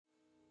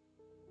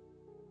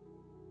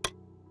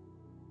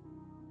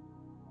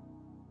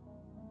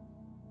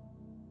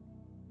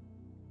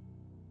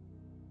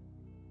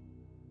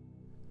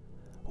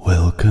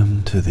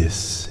to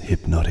this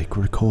hypnotic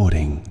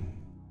recording.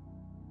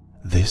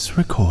 This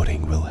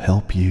recording will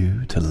help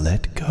you to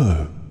let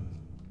go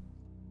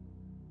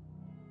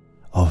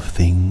of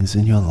things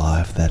in your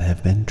life that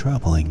have been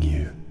troubling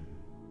you,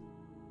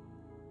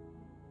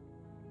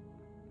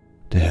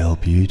 to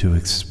help you to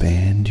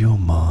expand your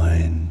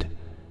mind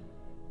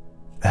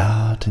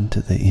out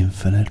into the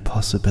infinite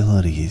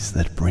possibilities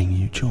that bring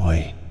you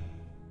joy,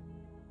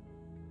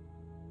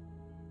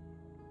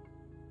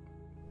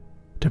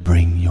 to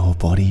bring your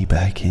body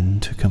back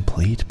into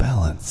complete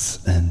balance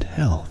and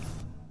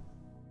health,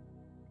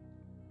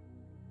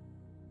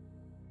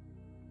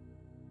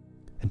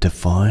 and to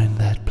find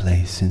that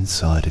place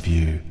inside of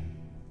you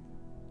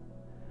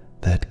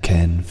that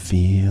can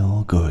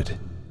feel good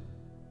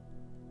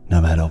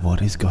no matter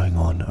what is going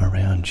on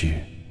around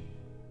you.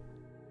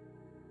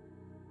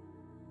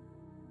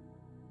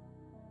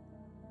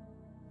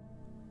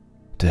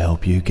 To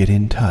help you get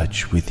in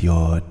touch with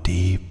your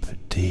deep,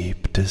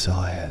 deep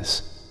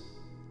desires,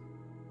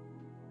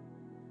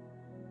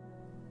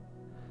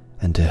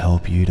 and to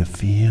help you to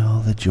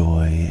feel the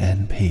joy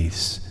and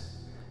peace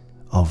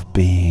of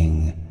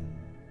being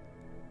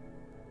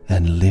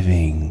and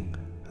living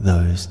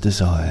those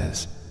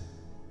desires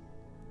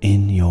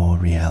in your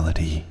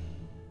reality.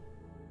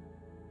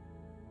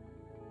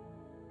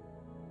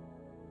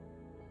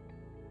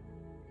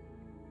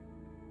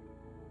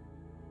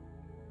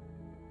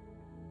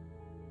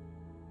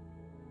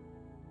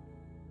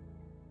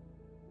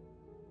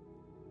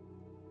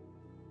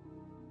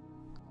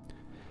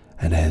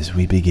 And as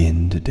we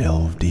begin to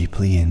delve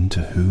deeply into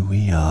who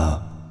we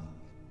are,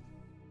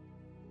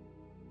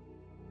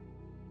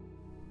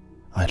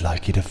 I'd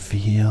like you to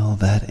feel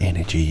that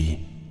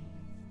energy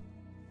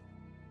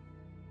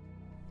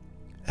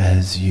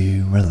as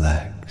you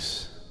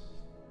relax,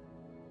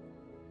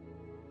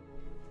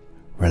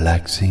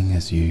 relaxing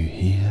as you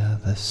hear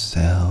the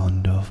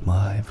sound of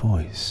my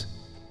voice.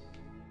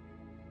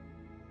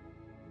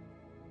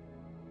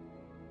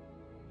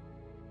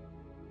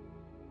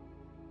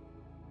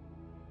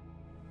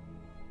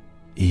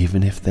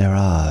 Even if there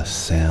are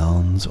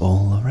sounds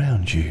all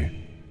around you,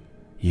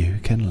 you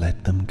can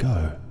let them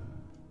go.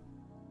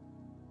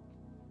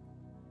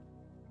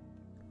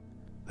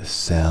 The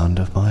sound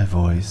of my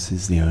voice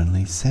is the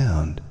only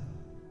sound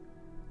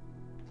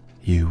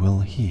you will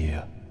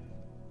hear.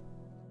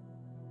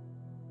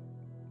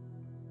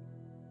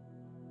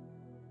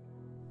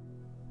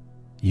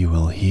 You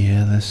will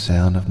hear the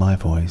sound of my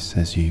voice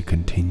as you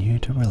continue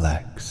to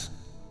relax.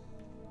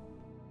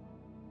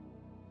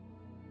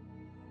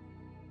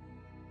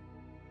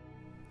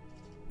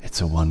 It's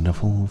a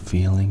wonderful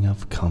feeling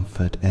of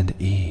comfort and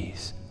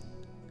ease.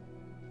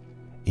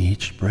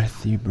 Each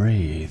breath you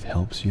breathe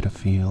helps you to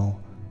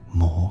feel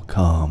more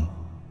calm.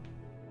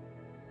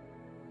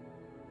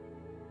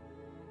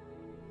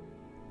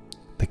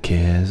 The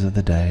cares of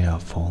the day are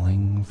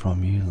falling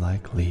from you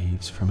like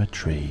leaves from a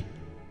tree.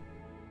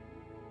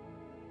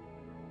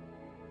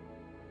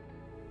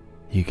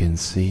 You can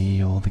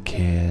see all the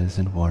cares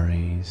and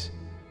worries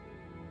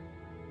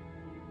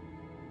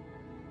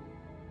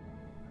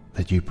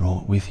that you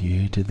brought with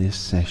you to this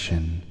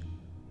session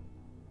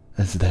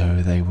as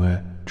though they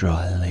were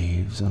dry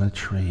leaves on a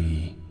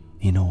tree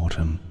in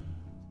autumn.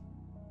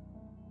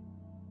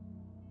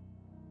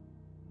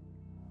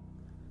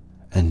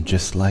 And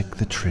just like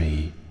the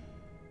tree,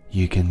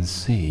 you can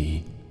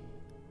see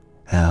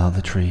how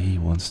the tree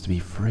wants to be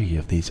free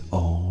of these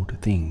old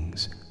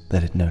things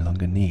that it no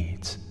longer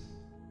needs.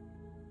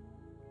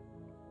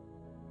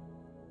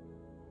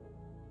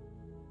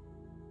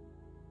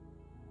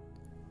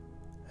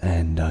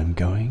 And I'm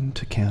going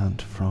to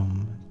count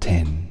from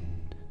 10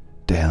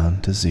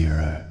 down to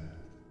 0.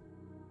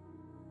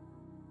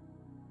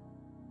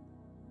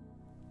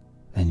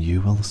 And you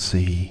will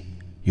see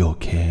your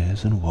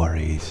cares and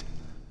worries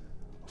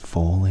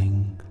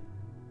falling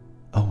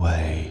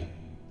away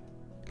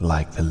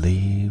like the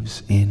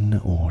leaves in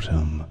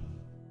autumn.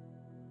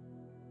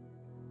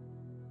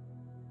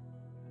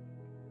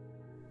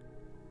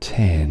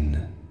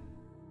 10.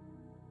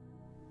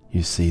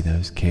 You see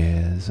those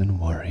cares and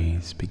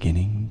worries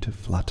beginning to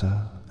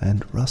flutter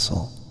and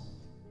rustle,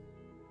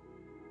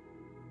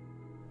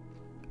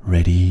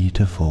 ready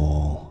to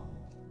fall.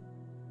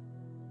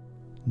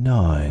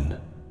 9.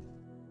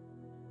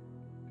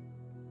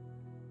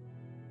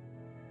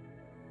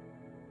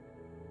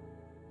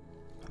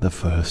 The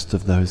first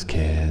of those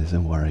cares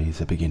and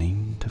worries are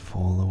beginning to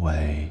fall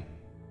away,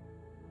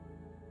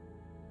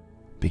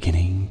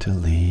 beginning to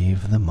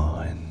leave the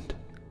mind.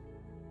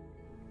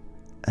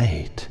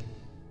 8.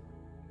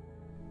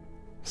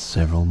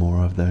 Several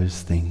more of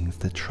those things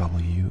that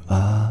trouble you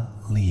are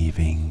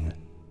leaving.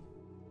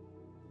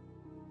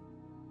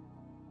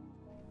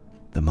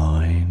 The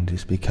mind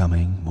is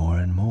becoming more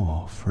and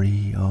more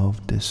free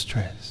of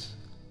distress.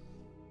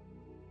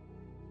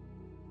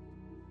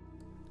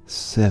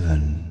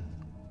 7.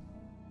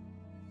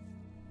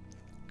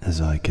 As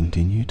I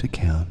continue to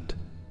count,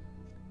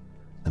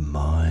 the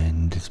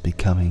mind is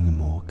becoming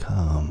more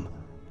calm,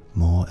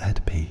 more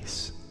at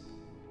peace.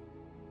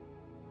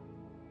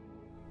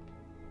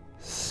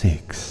 6.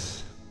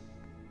 6.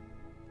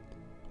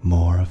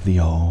 More of the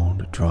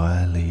old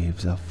dry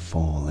leaves are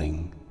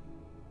falling,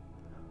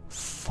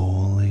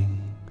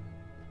 falling,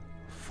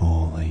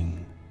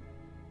 falling,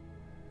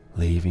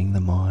 leaving the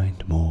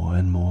mind more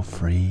and more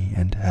free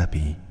and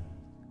happy.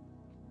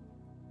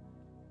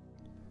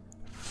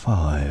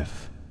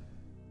 5.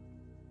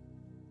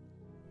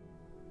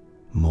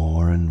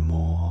 More and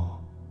more,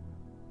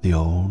 the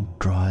old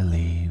dry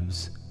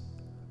leaves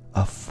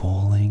are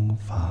falling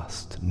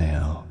fast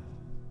now.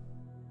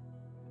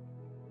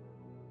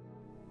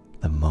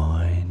 The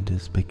mind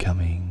is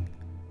becoming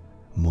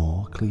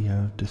more clear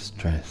of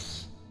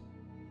distress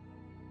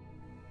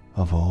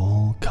of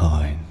all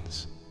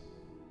kinds.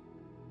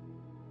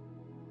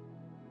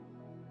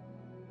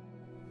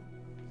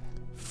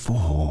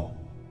 4.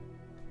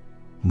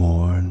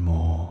 More and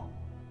more,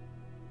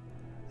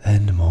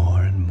 and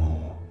more and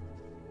more,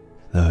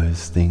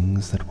 those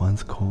things that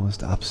once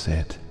caused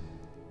upset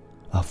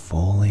are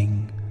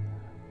falling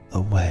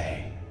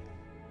away.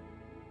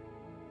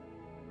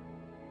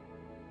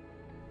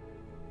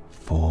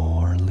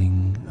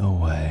 Falling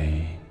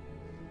away,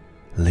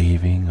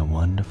 leaving a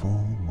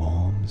wonderful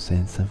warm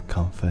sense of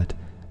comfort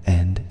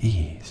and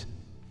ease.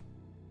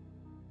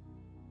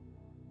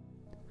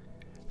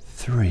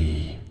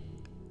 3.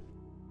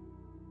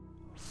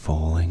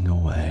 Falling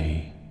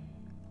away,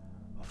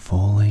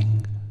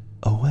 falling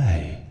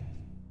away.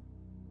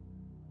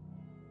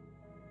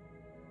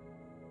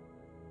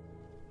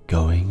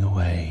 Going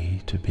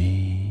away to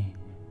be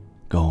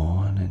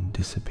gone and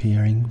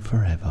disappearing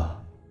forever,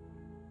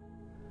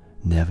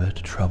 never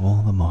to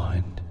trouble the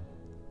mind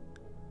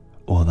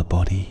or the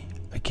body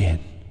again,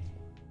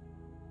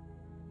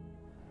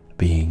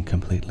 being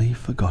completely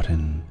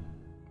forgotten,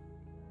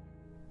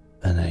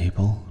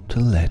 unable to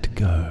let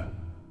go.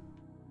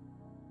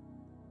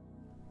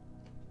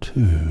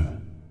 2.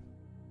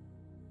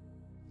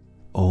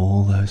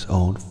 All those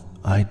old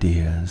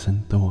ideas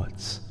and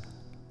thoughts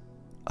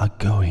are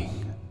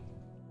going,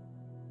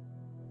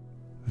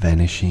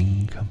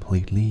 vanishing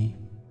completely.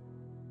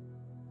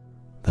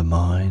 The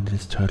mind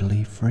is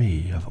totally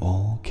free of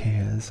all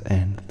cares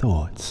and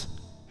thoughts.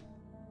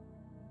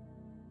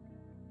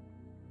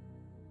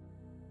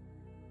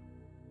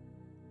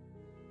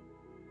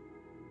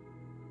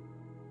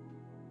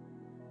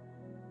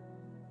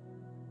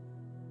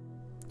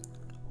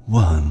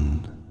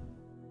 1.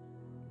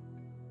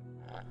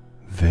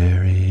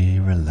 Very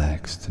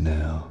relaxed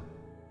now,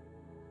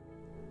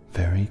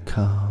 very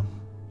calm.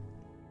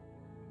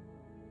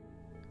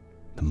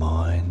 The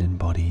mind and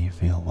body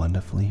feel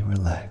wonderfully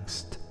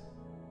relaxed,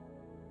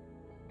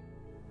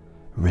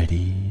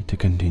 ready to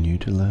continue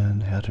to learn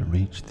how to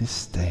reach this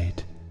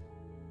state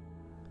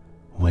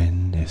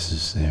when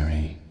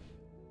necessary.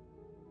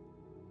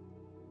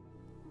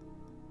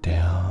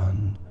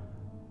 Down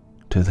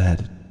to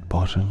that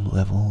bottom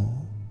level,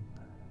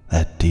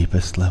 that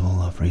deepest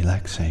level of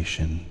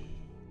relaxation.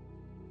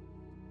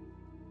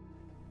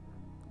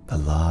 The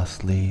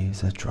last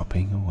leaves are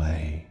dropping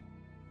away.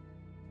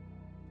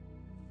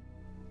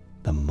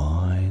 The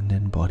mind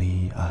and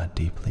body are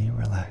deeply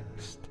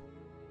relaxed,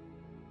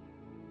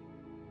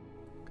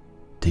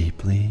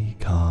 deeply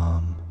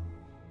calm,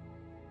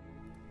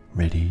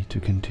 ready to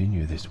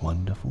continue this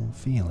wonderful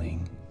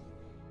feeling.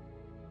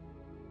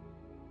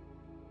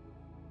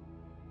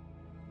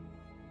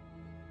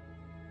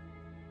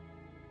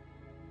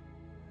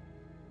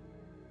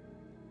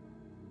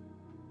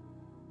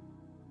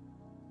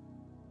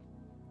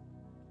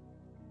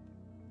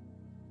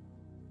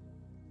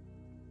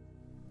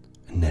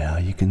 Now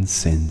you can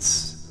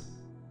sense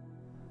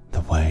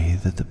the way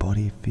that the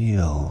body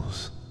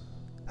feels,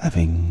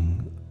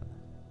 having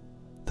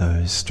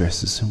those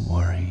stresses and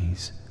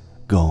worries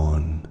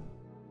gone,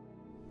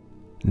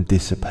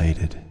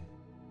 dissipated,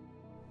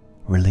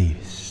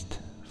 released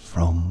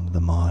from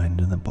the mind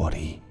and the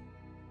body,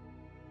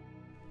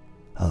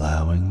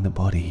 allowing the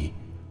body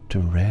to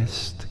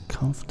rest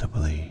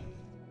comfortably.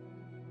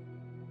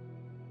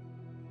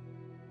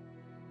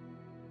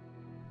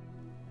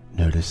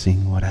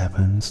 Noticing what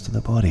happens to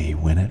the body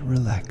when it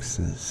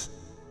relaxes,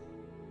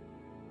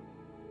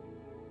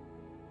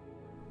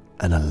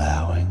 and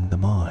allowing the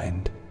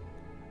mind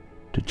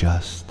to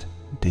just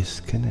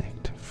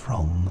disconnect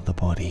from the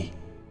body,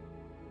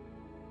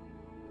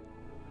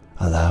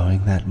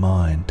 allowing that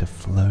mind to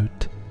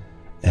float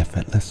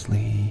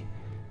effortlessly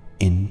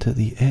into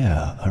the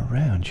air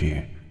around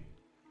you,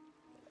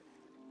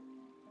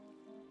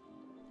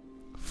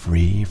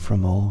 free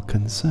from all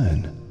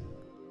concern,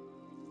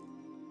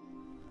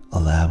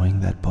 allowing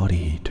that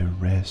body to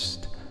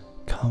rest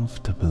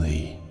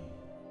comfortably.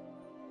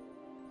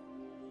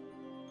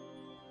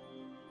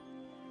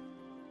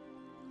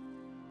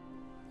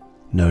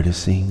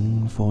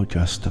 Noticing for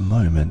just a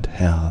moment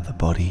how the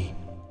body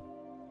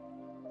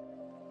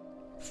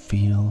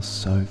feels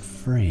so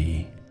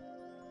free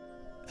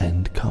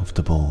and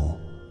comfortable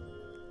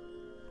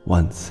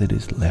once it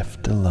is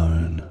left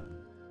alone,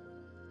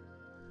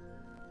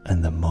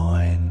 and the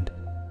mind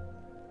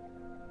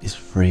is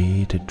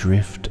free to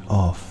drift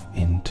off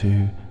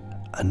into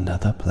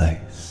another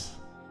place,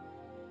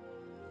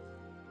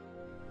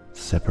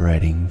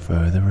 separating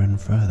further and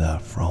further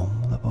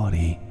from the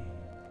body.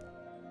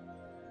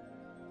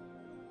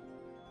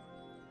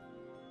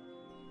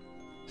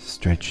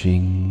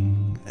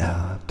 Stretching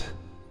out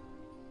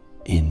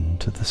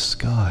into the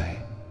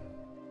sky.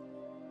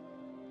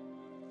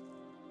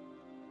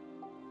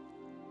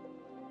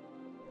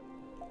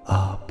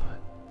 Up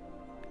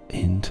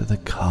into the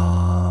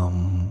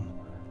calm,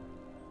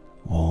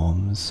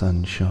 warm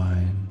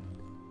sunshine.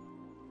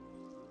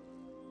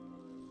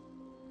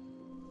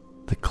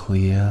 The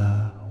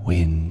clear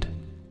wind.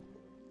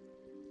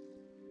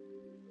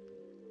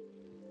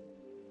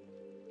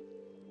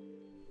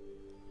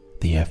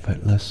 The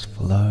effortless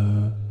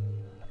flow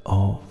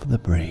of the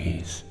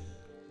breeze,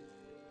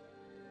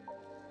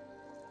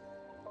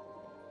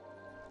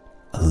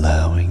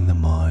 allowing the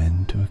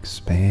mind to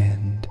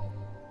expand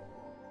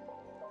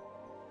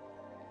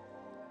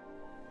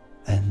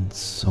and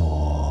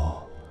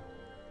soar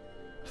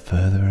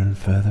further and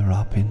further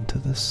up into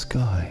the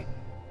sky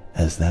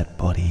as that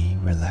body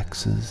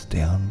relaxes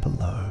down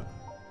below,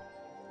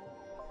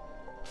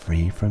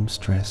 free from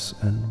stress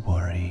and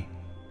worry,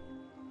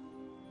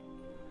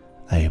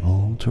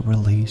 able to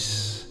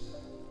release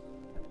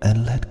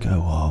and let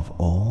go of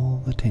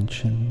all the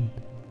tension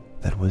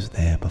that was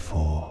there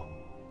before.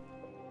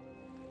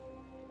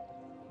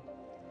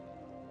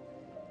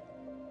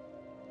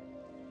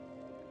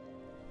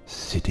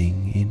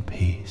 Sitting in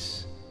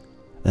peace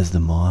as the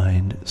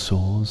mind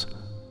soars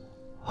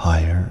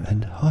higher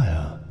and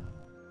higher.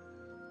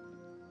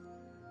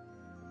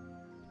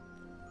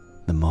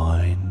 The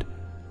mind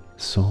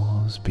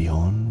soars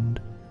beyond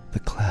the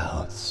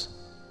clouds,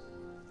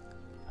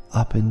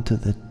 up into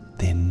the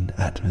thin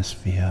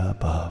atmosphere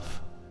above,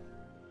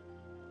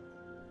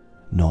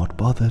 not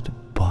bothered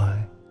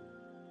by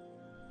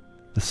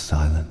the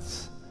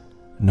silence,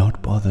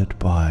 not bothered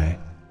by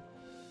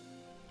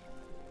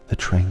the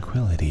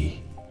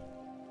tranquility,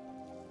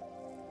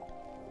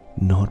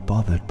 not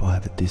bothered by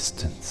the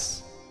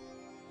distance,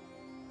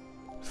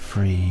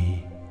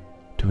 free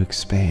to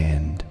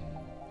expand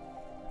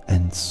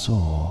and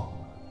soar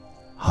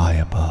high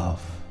above.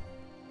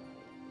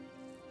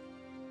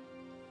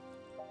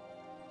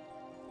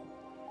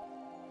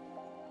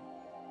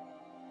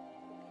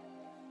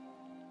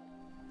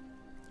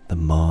 The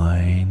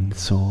mind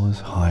soars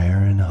higher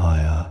and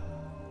higher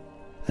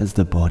as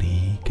the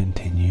body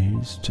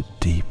continues to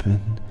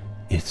deepen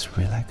its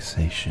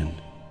relaxation.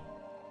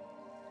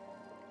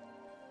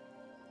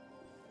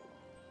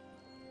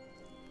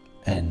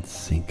 And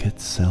sink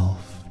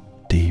itself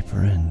deeper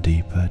and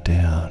deeper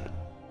down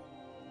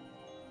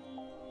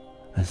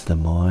as the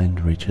mind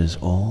reaches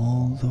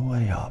all the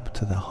way up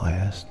to the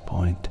highest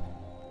point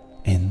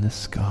in the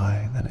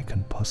sky that it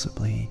can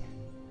possibly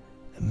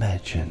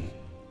imagine.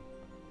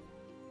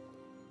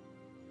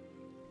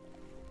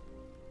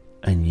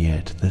 And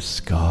yet the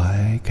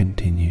sky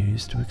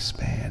continues to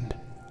expand,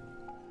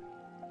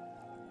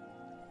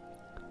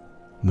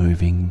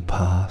 moving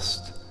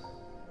past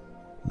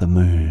the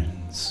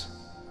moons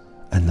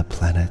and the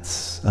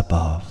planets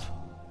above,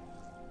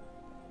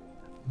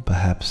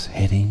 perhaps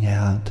heading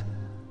out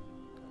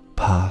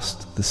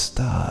past the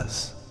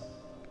stars,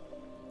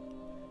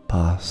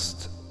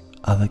 past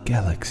other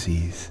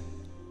galaxies,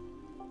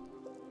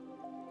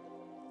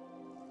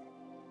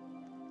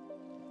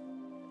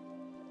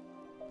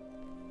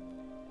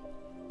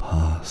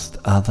 past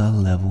other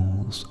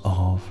levels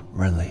of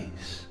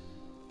release.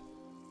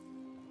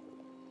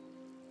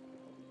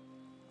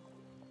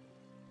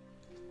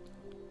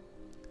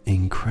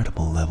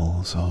 Incredible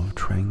levels of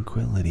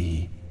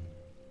tranquility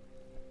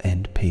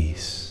and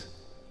peace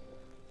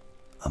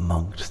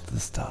amongst the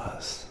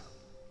stars,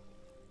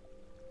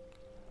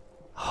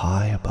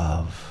 high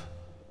above,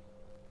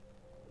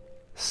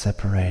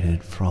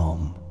 separated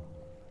from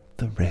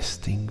the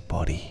resting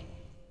body,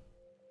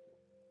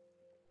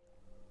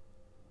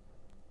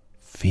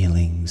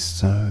 feeling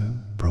so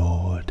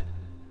broad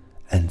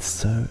and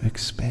so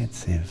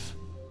expansive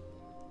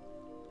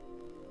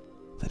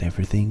that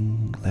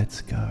everything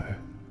lets go,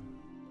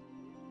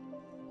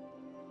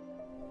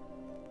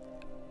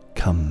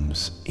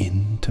 comes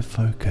into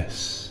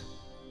focus,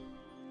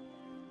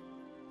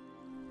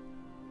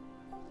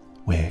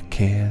 where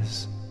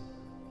cares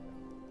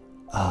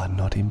are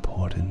not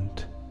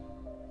important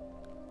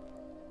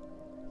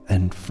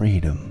and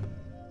freedom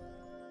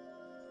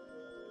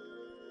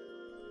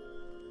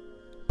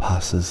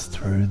passes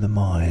through the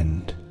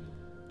mind,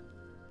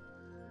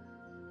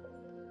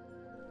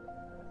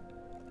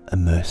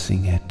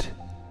 immersing it,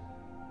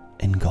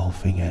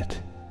 engulfing it,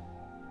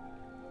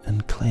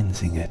 and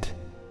cleansing it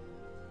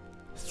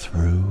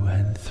through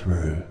and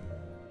through,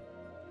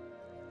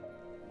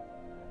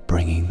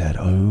 bringing that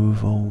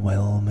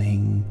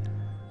overwhelming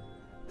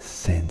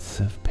sense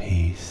of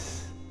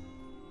peace,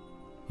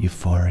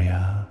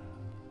 euphoria,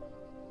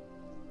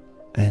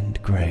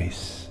 and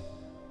grace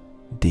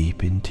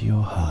deep into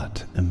your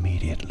heart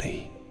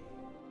immediately.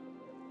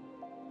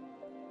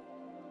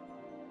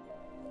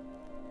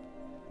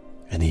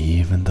 And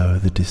even though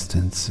the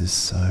distance is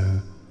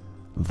so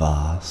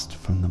vast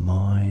from the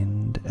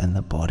mind and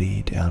the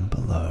body down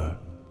below,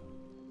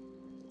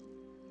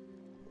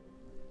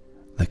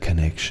 the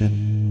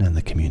connection and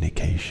the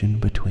communication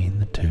between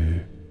the two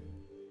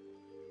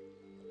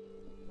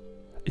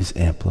is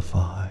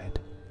amplified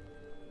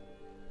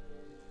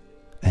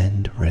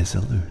and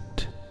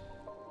resolute.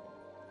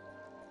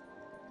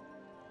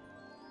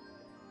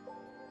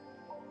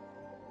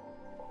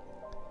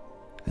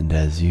 And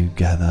as you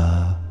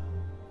gather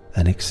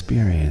and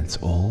experience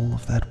all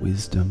of that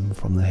wisdom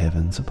from the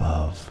heavens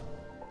above,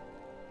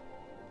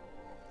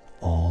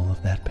 all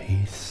of that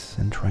peace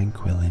and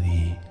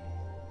tranquility,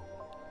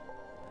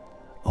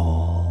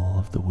 all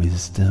of the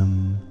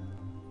wisdom,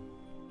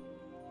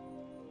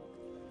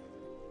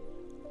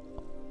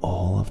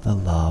 all of the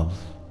love,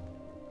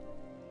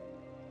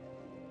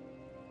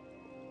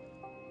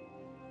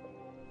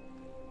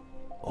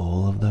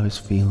 all of those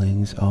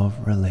feelings of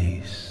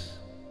release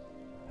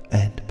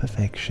and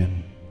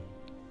perfection,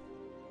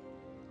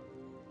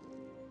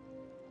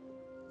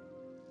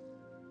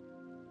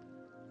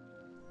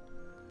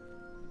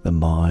 the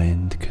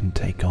mind can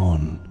take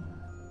on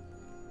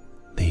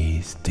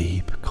these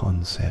deep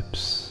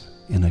concepts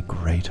in a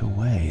greater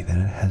way than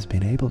it has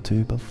been able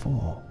to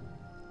before.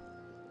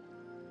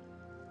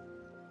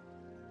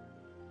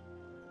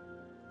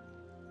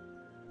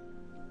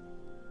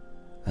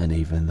 And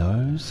even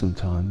though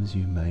sometimes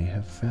you may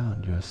have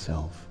found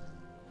yourself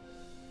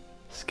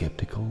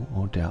skeptical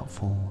or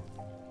doubtful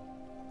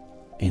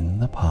in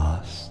the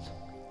past,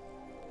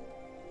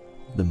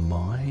 the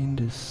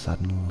mind is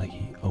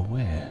suddenly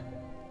aware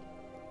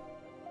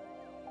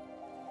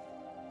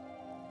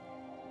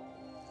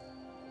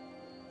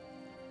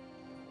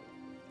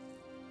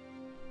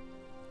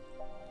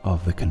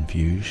of the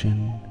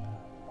confusion,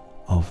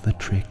 of the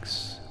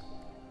tricks,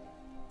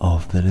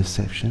 of the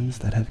deceptions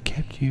that have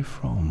kept you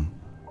from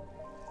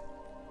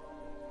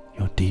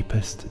your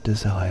deepest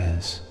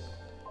desires.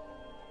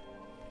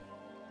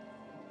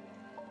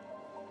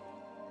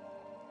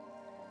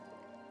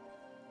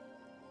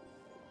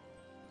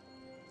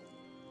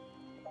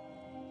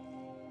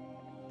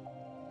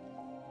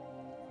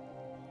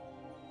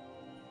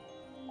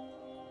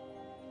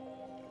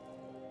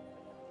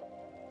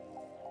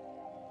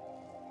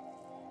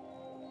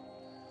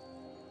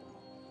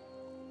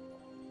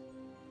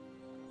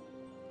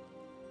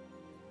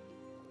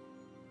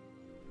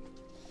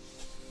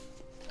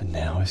 And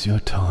now is your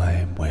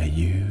time where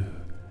you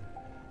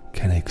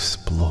can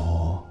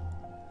explore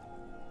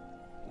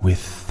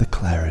with the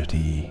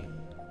clarity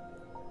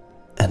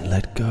and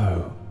let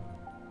go.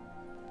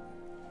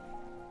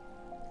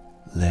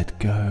 Let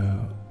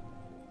go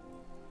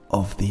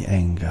of the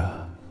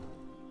anger.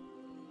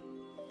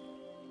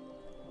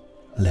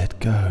 Let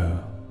go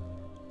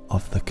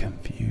of the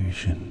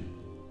confusion.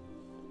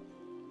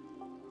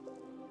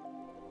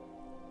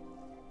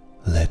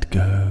 Let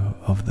go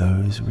of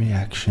those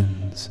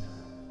reactions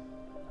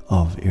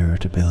of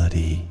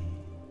irritability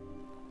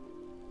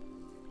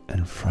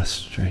and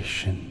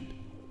frustration.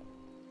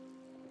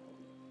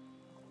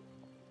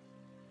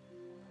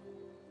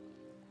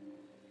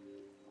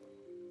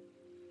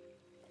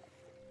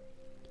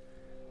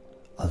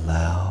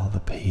 Allow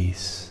the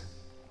peace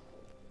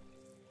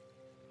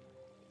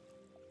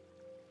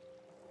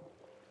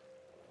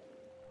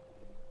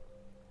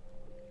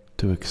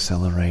to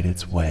accelerate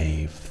its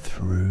wave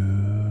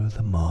through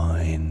the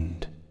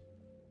mind,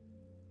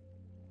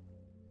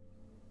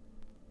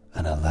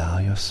 and allow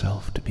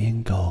yourself to be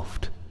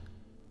engulfed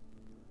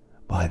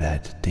by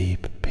that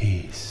deep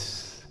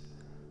peace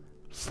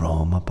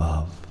from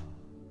above.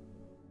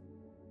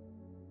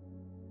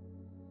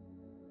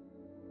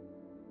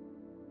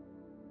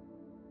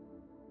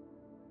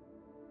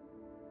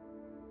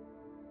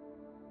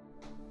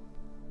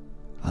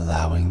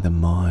 Allowing the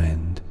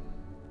mind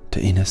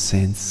to, in a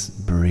sense,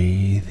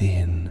 breathe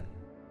in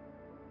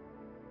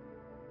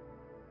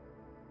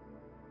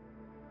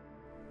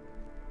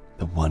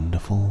the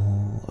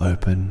wonderful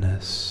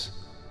openness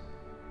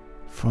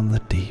from the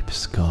deep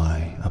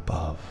sky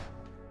above,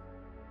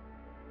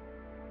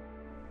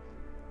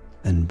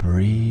 and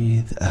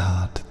breathe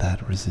out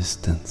that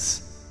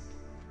resistance.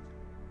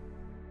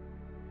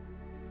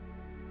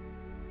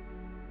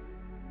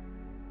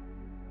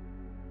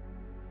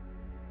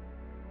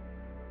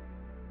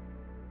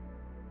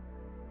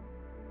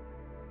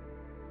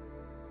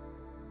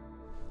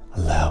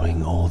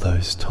 Allowing all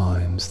those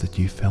times that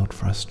you felt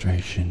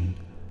frustration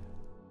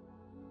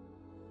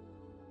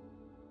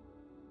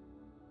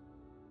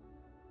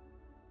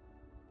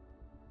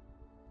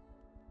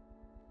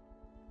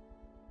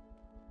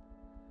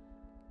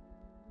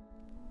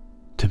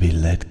to be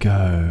let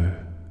go,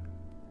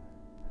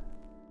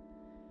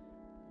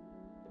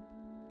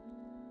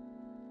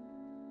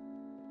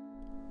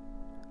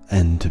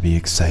 and to be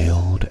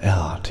exhaled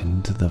out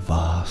into the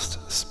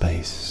vast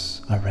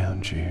space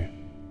around you.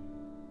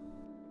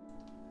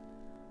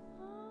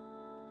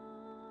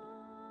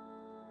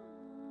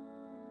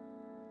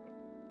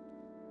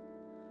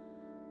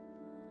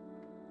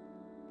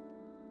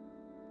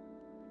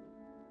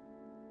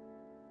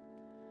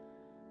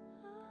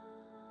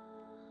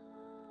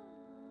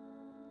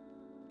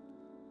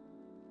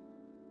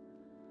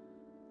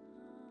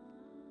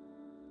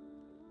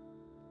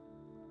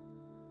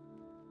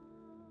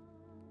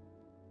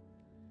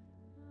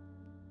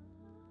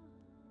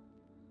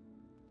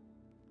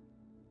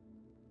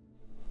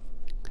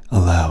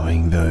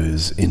 allowing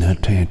those inner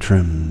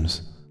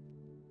tantrums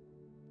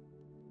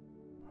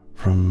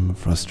from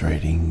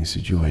frustrating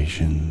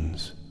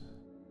situations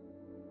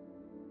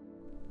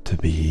to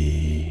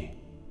be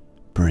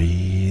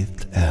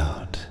breathed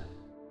out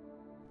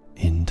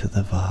into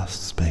the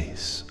vast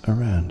space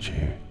around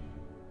you,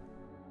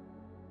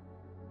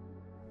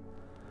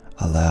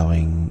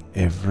 allowing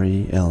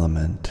every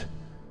element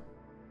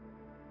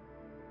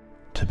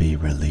to be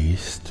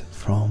released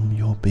from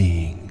your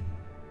being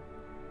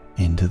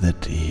into the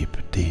deep,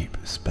 deep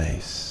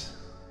space.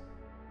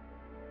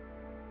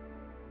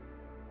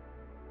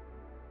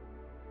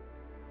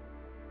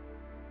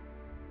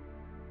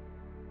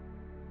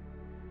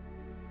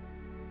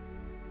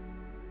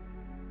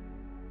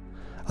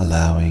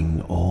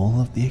 Allowing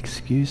all of the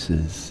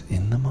excuses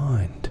in the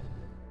mind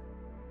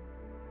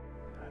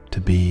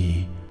to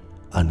be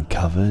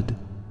uncovered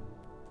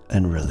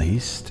and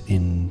released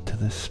into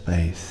the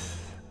space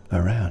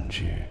around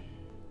you.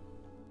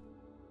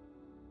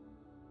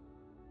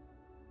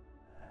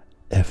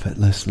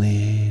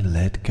 Effortlessly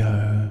let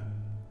go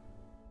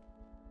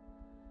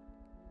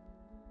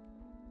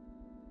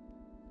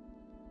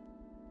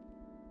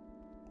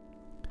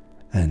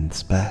and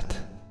spat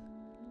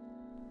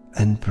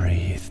and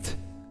breathed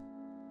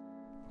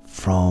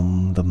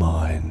from the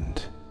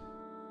mind,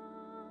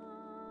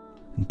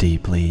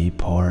 deeply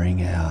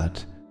pouring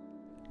out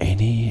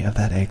any of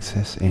that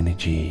excess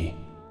energy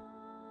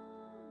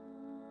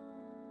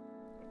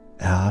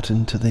out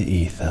into the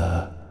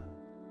ether,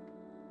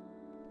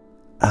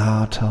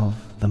 out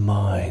of the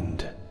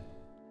mind.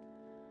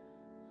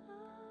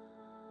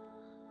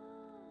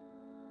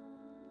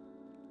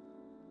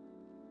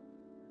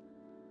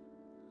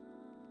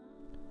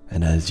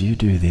 And as you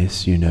do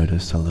this, you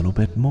notice a little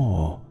bit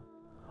more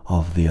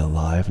of the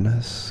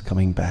aliveness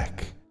coming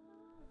back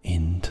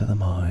into the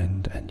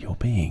mind and your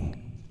being.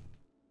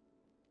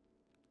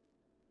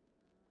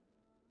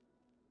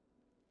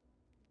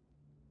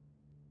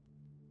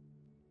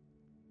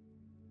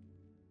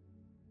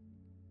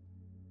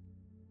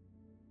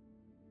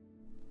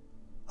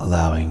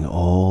 Allowing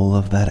all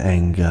of that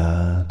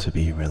anger to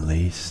be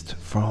released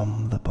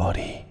from the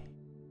body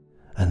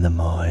and the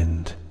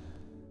mind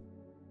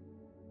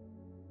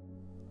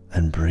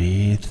and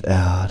breathed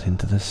out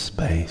into the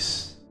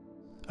space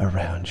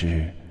around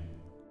you.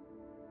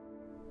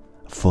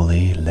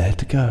 Fully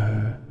let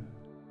go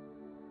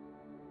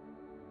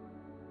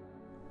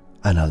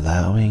and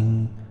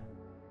allowing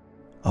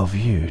of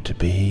you to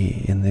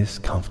be in this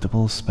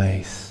comfortable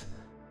space,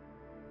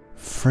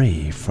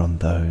 free from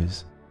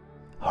those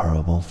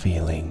horrible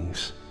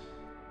feelings.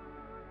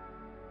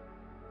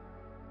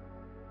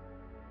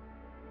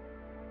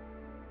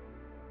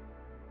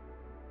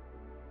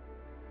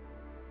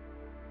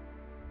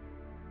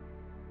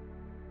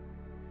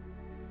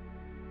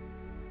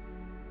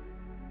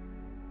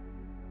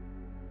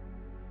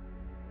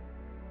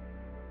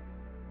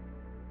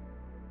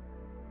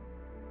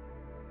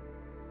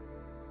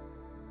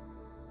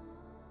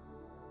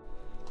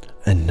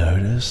 And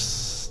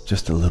notice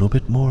just a little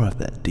bit more of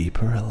that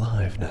deeper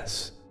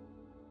aliveness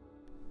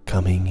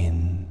coming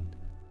in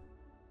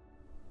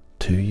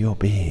to your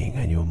being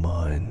and your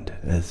mind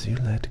as you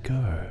let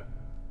go.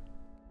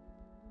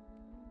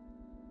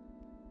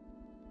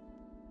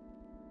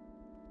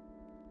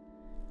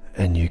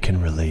 And you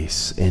can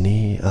release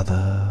any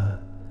other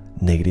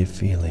negative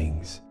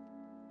feelings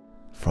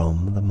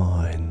from the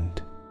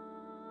mind,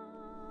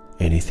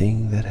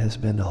 anything that has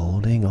been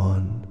holding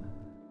on,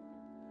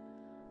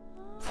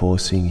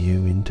 forcing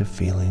you into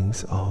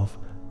feelings of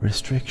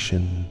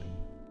restriction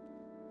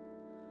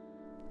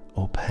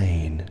or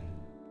pain.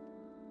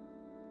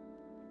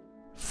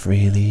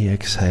 Freely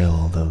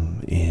exhale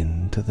them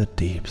into the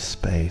deep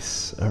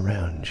space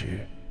around you.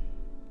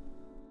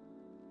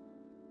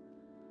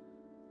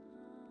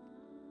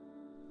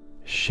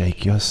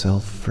 Shake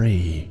yourself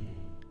free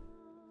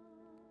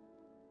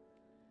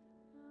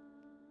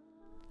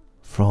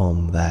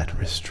from that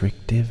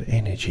restrictive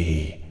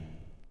energy.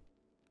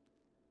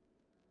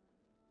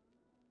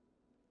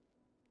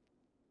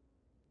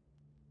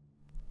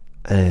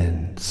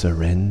 And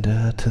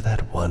surrender to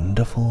that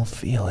wonderful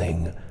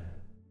feeling,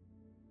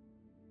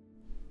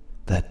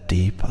 that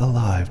deep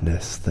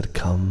aliveness that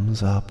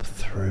comes up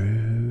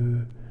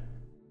through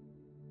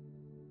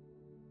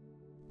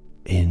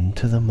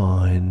into the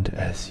mind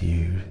as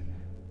you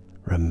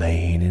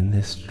remain in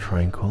this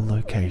tranquil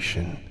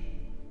location.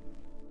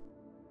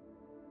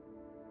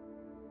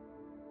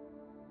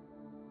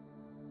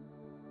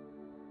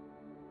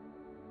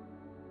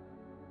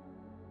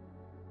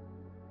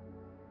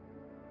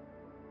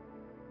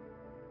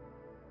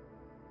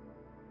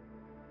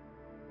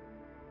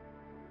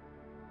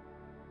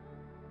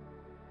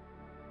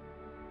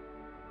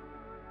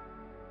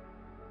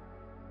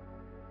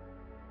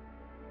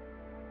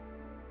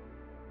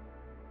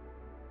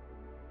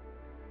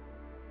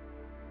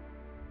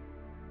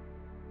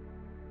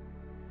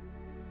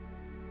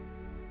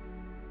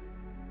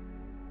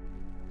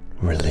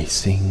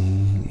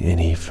 Releasing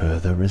any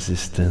further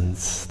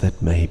resistance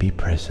that may be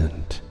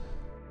present,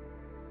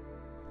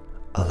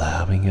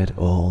 allowing it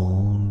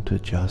all to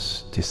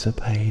just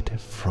dissipate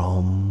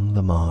from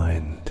the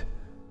mind.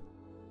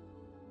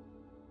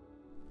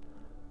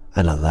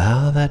 And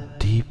allow that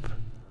deep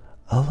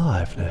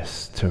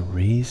aliveness to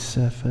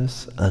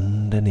resurface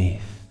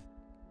underneath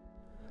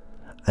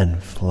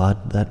and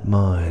flood that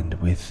mind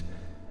with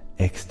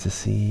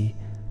ecstasy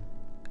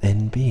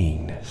and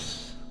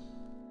beingness.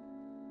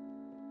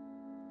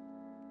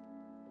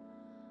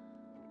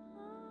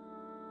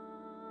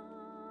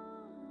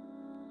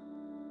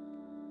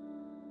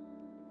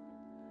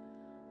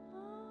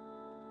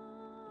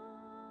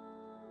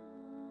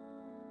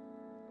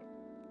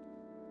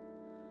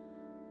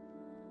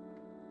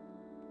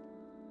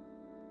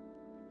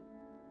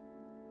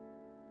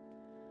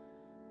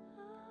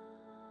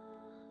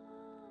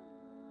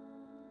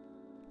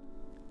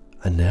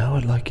 And now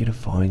I'd like you to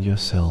find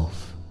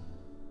yourself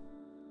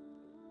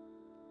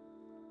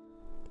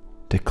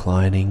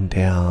declining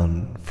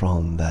down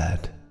from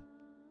that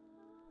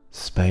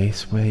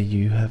space where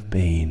you have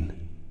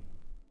been,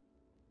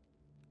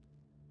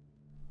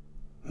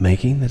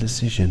 making the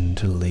decision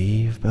to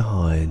leave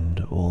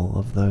behind all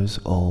of those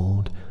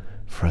old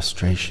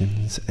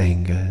frustrations,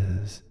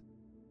 angers,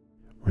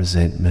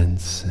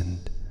 resentments,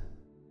 and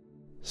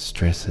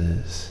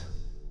stresses,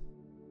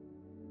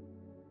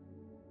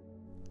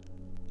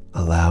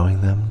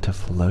 allowing them to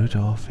float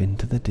off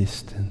into the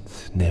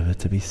distance, never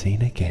to be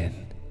seen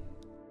again.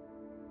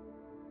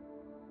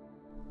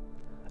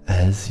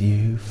 As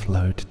you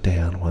float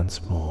down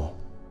once more,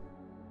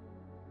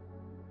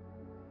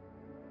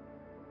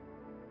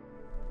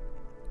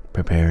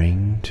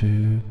 preparing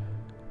to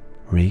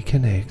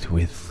reconnect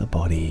with the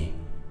body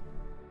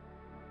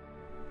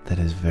that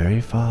is very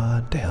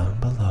far down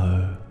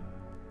below,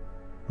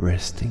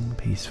 resting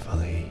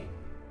peacefully.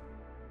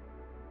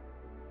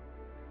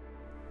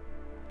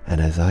 And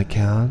as I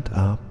count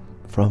up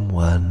from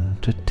 1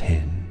 to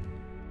 10,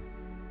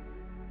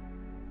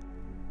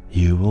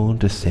 you will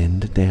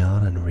descend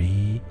down and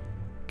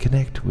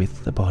reconnect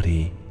with the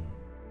body,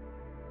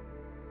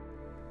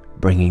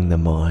 bringing the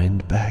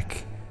mind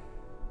back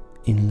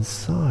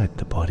inside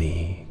the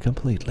body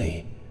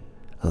completely,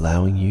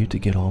 allowing you to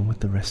get on with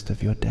the rest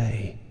of your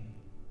day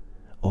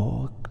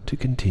or to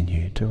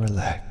continue to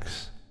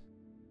relax.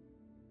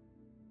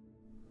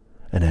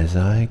 And as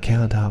I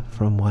count up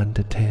from 1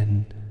 to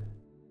 10,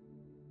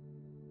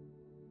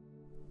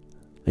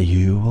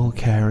 you will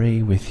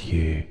carry with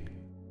you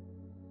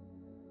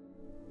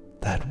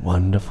that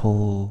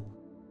wonderful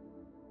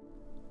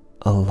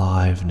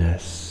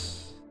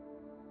aliveness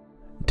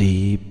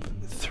deep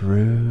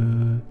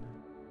through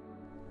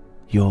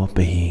your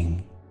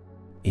being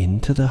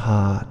into the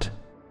heart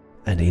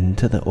and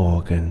into the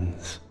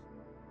organs,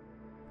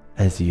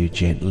 as you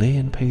gently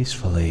and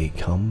peacefully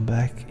come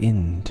back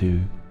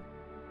into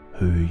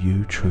who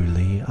you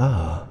truly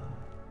are.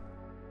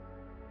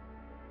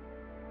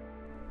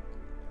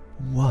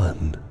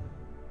 1,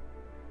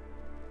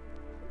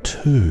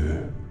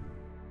 2,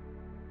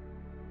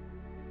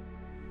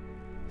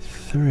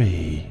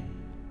 3,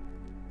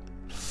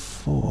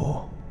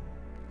 4,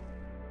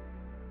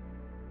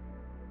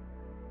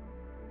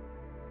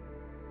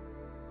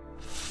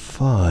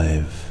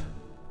 5,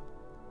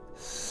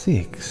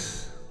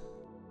 6,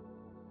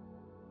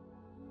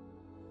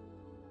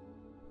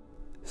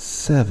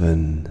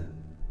 7,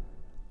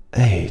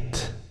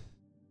 8,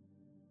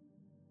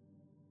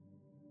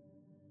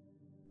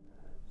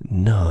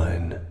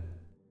 9,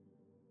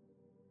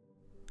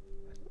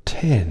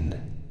 10,